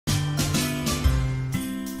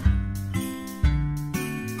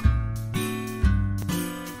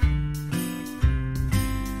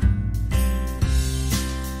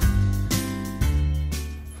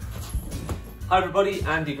Hi everybody,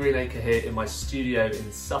 Andy Greenacre here in my studio in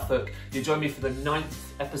Suffolk. You join me for the 9th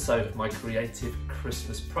episode of my creative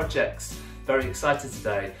Christmas projects. Very excited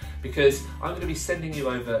today because I'm going to be sending you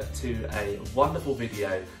over to a wonderful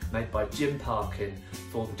video made by Jim Parkyn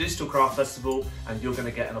for the Digital Craft Festival, and you're going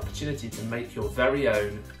to get an opportunity to make your very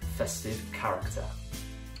own festive character.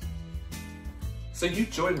 So you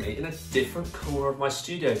join me in a different corner of my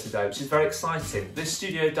studio today, which is very exciting. This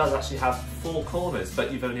studio does actually have 4 corners,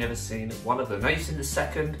 but you've only ever seen one of them. Now you've seen the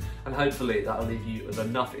second, and hopefully that'll leave you with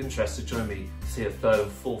enough interest to join me to see a third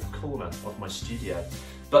and fourth corner of my studio.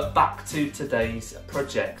 But back to today's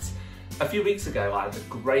project. A few weeks ago, I had the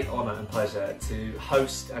great honour and pleasure to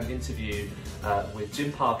host an interview with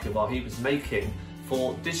Jim Parkyn while he was making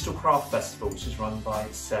for Digital Craft Festival, which is run by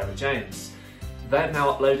Sarah James. They've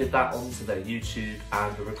now uploaded that onto their YouTube,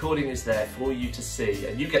 and the recording is there for you to see,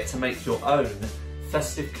 and you get to make your own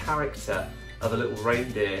festive character of a little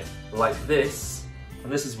reindeer like this.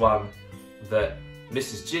 And this is one that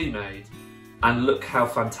Mrs. G made, and look how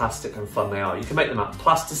fantastic and fun they are. You can make them out of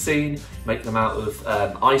plasticine, make them out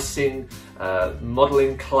of icing,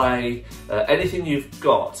 modelling clay, anything you've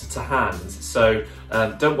got to hand. So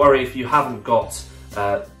don't worry if you haven't got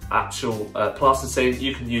actual plasticine,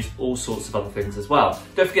 you can use all sorts of other things as well.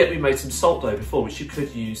 Don't forget we made some salt dough before, which you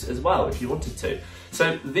could use as well if you wanted to.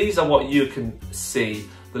 So these are what you can see.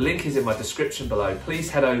 The link is in my description below. Please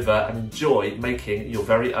head over and enjoy making your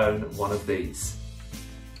very own one of these.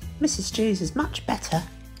 Mrs. J's is much better.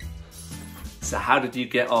 So how did you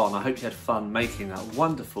get on? I hope you had fun making that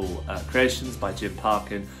wonderful creations by Jim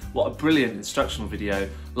Parkyn. What a brilliant instructional video,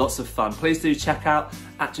 lots of fun. Please do check out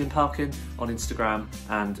 @Jim Parkyn on Instagram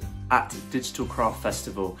and @Digital Craft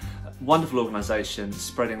Festival. Wonderful organisation,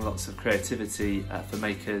 spreading lots of creativity for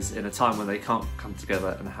makers in a time when they can't come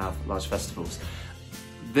together and have large festivals.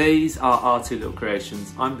 These are our 2 little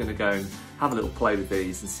creations. I'm going to go and have a little play with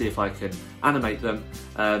these and see if I can animate them.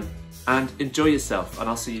 And enjoy yourself, and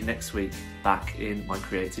I'll see you next week back in my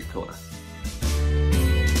creative corner.